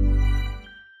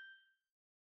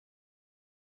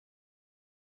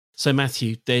 So,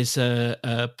 Matthew, there's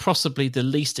possibly the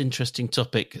least interesting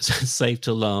topic saved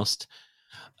till last.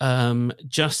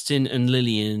 Justin and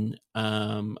Lillian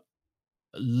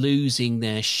losing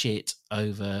their shit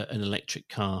over an electric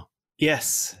car.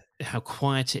 Yes. How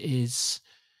quiet it is,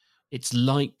 its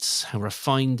lights, how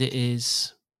refined it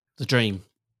is. The dream.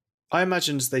 I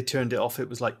imagined as they turned it off, it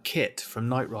was like Kit from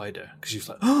Knight Rider, because she was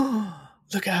like, oh,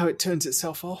 look at how it turns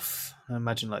itself off. I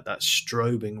imagine like that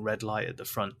strobing red light at the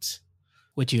front.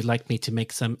 Would you like me to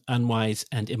make some unwise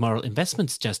and immoral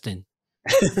investments, Justin?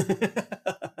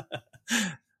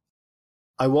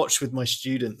 I watched with my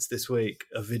students this week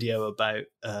a video about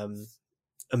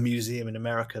a museum in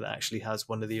America that actually has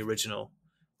one of the original.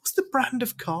 What's the brand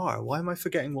of car? Why am I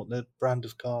forgetting what the brand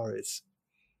of car is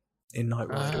in Knight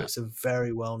Rider? It's a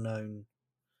very well-known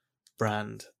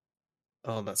brand.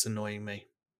 Oh, that's annoying me.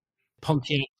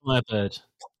 Pontiac Firebird.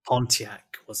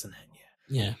 Pontiac, wasn't it?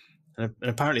 Yeah. And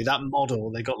apparently that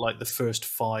model, they got like the first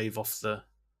 5 off the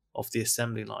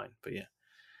assembly line. But yeah.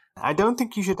 I don't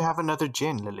think you should have another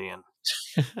gin, Lillian.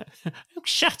 Oh,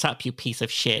 shut up, you piece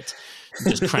of shit.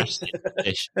 Just crashed the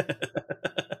dish.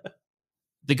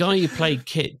 The guy who played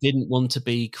Kit didn't want to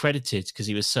be credited because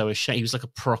he was so ashamed. He was like a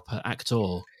proper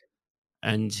actor.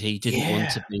 And he didn't want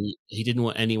to be, he didn't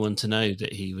want anyone to know that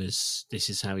this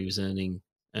is how he was earning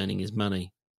his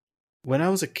money. When I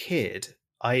was a kid,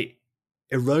 I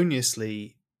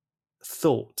erroneously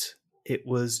thought it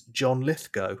was John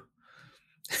Lithgow.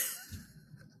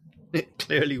 It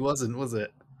clearly wasn't, was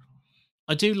it?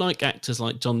 I do like actors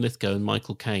like John Lithgow and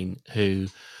Michael Caine who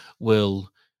will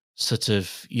sort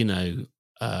of,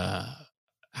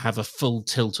 have a full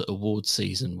tilt at award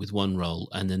season with one role,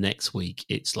 and the next week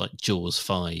it's like Jaws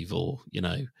 5 or,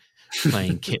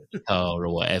 playing Kit the car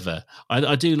or whatever.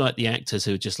 I do like the actors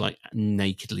who are just like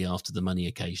nakedly after the money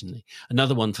occasionally.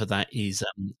 Another one for that is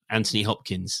Anthony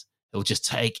Hopkins. He'll just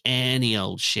take any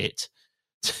old shit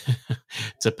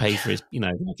to pay for his,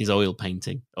 like his oil paints.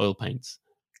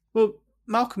 Well,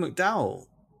 Malcolm McDowell,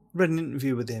 read an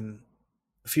interview with him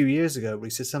a few years ago where he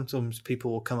said sometimes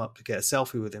people will come up to get a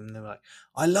selfie with him and they're like,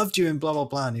 I loved you in blah, blah,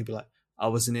 blah. And he'd be like, I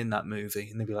wasn't in that movie.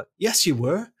 And they'd be like, yes, you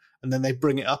were. And then they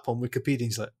bring it up on Wikipedia.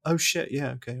 He's like, oh, shit.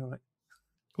 Yeah. Okay. All right.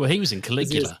 Well, he was in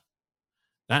Caligula.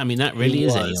 That really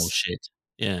is any old shit.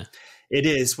 Yeah. It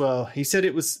is. Well, he said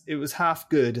it was half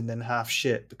good and then half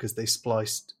shit because they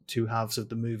spliced 2 halves of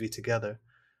the movie together.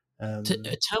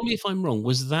 Tell me if I'm wrong.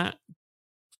 Was that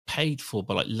paid for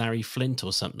by like Larry Flint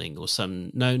or something or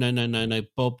some? No.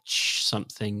 Bob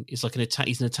something. It's like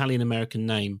he's an Italian American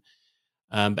name.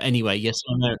 But anyway, yes,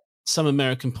 some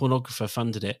American pornographer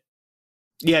funded it.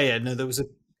 Yeah. No, there was a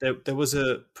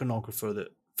pornographer that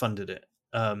funded it.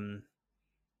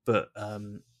 But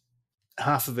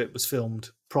half of it was filmed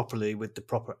properly with the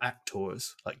proper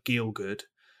actors like Gielgud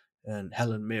and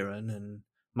Helen Mirren and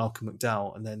Malcolm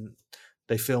McDowell, and then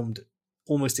they filmed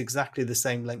almost exactly the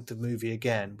same length of movie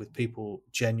again with people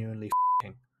genuinely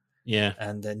f***ing. Yeah.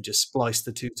 And then just spliced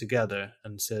the 2 together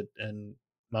and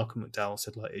Malcolm McDowell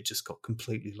said like it just got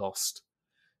completely lost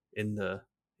in the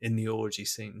orgy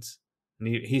scenes. And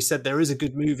he said there is a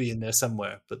good movie in there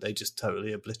somewhere, but they just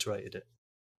totally obliterated it.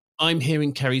 I'm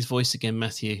hearing Kerry's voice again,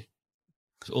 Matthew,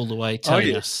 all the way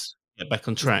telling us get back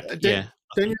on track. Don't you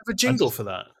have a jingle for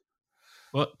that?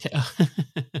 What?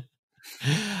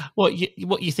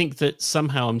 What you think that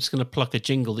somehow I'm just going to pluck a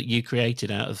jingle that you created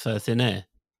out of thin air?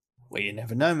 Well, you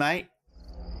never know, mate.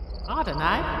 I don't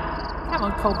know. Come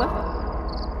on, Cobber.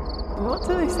 What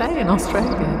do they say in Australia?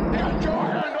 Get your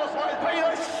hand off my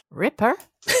penis! Ripper.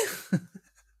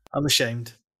 I'm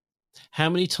ashamed. How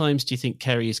many times do you think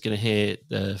Kerry is going to hear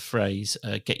the phrase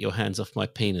 "get your hands off my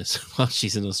penis" while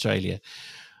she's in Australia?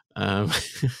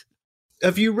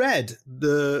 Have you read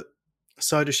the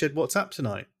Cider Shed WhatsApp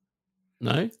tonight?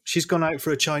 No. She's gone out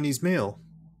for a Chinese meal.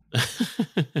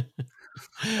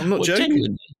 I'm not joking.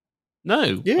 Genuinely?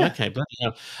 No. Yeah. Okay. Bloody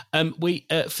hell.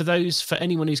 For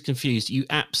anyone who's confused, we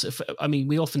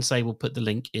often say we'll put the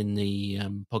link in the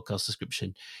podcast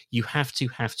description. You have to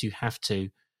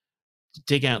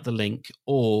dig out the link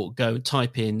or go and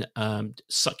type in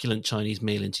succulent Chinese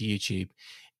meal into YouTube.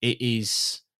 It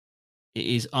is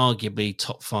arguably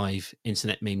top 5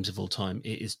 internet memes of all time.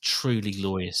 It is truly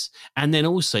glorious. And then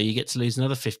also you get to lose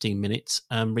another 15 minutes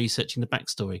researching the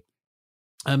backstory.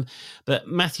 But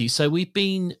Matthew, so we've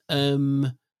been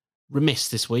remiss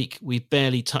this week. We've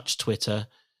barely touched Twitter.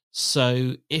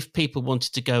 So if people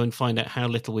wanted to go and find out how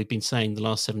little we've been saying the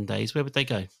last 7 days, where would they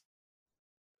go?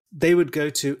 They would go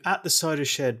to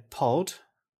 @thecidershed pod,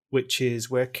 which is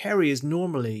where Kerry is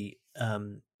normally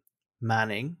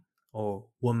manning or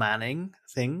womanning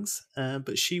things,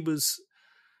 but she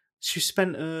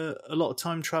spent a lot of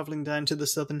time traveling down to the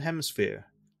Southern Hemisphere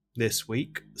this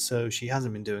week, so she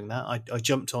hasn't been doing that. I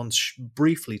jumped on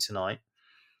briefly tonight.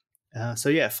 So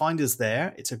yeah, find us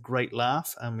there. It's a great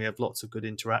laugh, and we have lots of good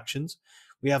interactions.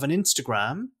 We have an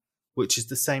Instagram, which is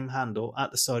the same handle,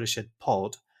 @thecidershed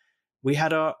pod. We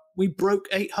broke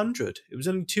 800. It was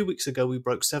only 2 weeks ago we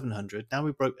broke 700. Now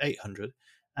we broke 800,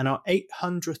 and our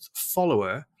 800th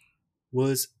follower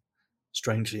was,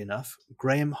 strangely enough,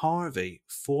 Graham Harvey,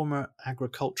 former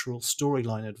agricultural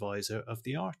storyline advisor of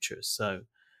the Archers. So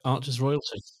Archers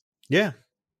royalty. Yeah.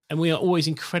 And we are always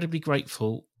incredibly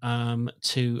grateful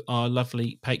to our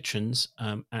lovely patrons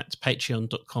at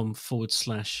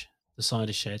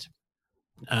patreon.com/thecidershed.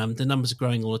 The numbers are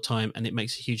growing all the time, and it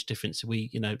makes a huge difference.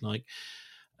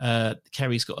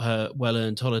 Kerry's got her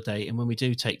well-earned holiday, and when we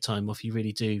do take time off, you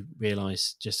really do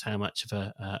realise just how much of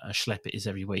a schlep it is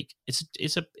every week.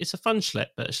 It's a fun schlep,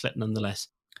 but a schlep nonetheless.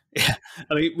 Yeah,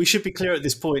 I mean, we should be clear at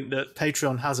this point that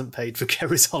Patreon hasn't paid for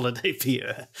Kerry's holiday for you.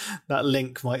 That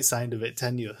link might sound a bit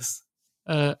tenuous.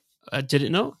 Did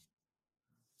it not?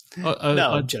 No,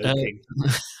 I'm joking.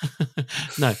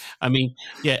 No, I mean,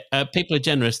 people are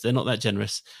generous. They're not that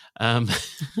generous. But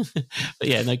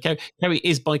yeah, no, Kerry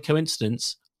is by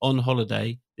coincidence on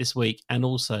holiday this week, and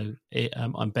also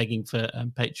I'm begging for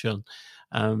Patreon.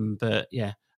 But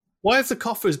yeah, why have the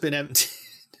coffers been empty?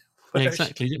 Yeah,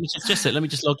 exactly. Let me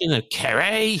just log in there,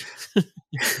 Kerry.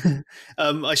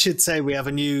 I should say we have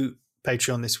a new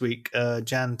Patreon this week.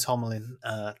 Jan Tomlin,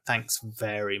 thanks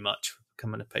very much for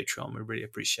becoming a Patreon. We really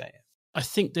appreciate it. I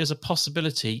think there's a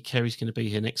possibility Kerry's going to be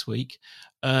here next week.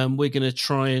 We're going to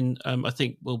try and I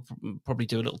think we'll probably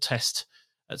do a little test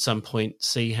at some point,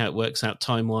 see how it works out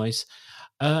time-wise.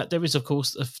 There is, of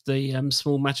course, the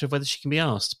small matter of whether she can be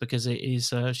asked, because it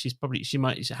is she's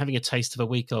having a taste of a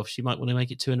week off. She might want to make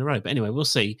it 2 in a row. But anyway, we'll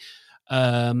see.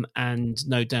 And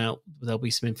no doubt there'll be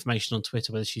some information on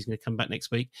Twitter whether she's going to come back next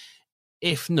week.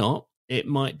 If not, it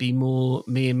might be more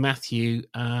me and Matthew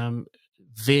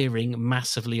veering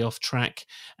massively off track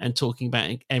and talking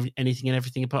about anything and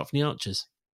everything apart from the Archers.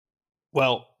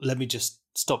 Well, let me just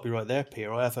stop you right there,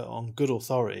 Pierre. I have it on good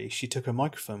authority. She took her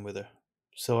microphone with her.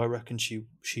 So I reckon she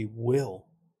will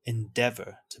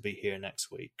endeavour to be here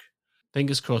next week.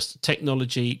 Fingers crossed.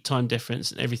 Technology, time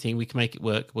difference, and everything, we can make it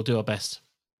work. We'll do our best.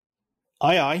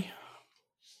 Aye, aye.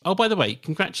 Oh, by the way,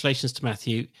 congratulations to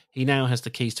Matthew. He now has the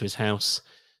keys to his house.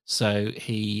 So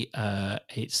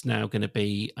it's now going to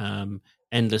be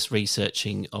endless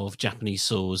researching of Japanese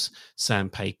saws,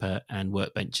 sandpaper, and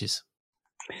workbenches.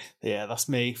 Yeah, that's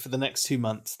me. For the next 2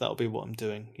 months, that'll be what I'm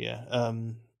doing. Yeah.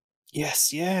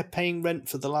 Yes, yeah, paying rent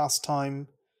for the last time,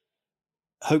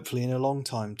 hopefully in a long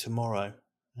time, tomorrow.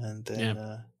 And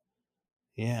then,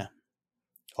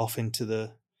 off into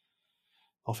the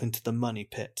money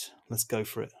pit. Let's go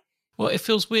for it. Well, it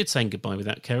feels weird saying goodbye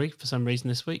without Kerry for some reason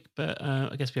this week, but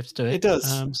I guess we have to do it. It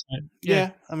does.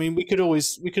 Yeah, I mean, we could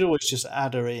always just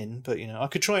add her in, but I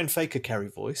could try and fake a Kerry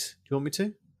voice. Do you want me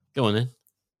to? Go on then.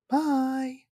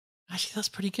 Bye. Actually, that's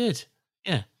pretty good.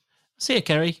 Yeah. See you,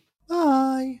 Kerry.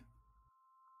 Bye.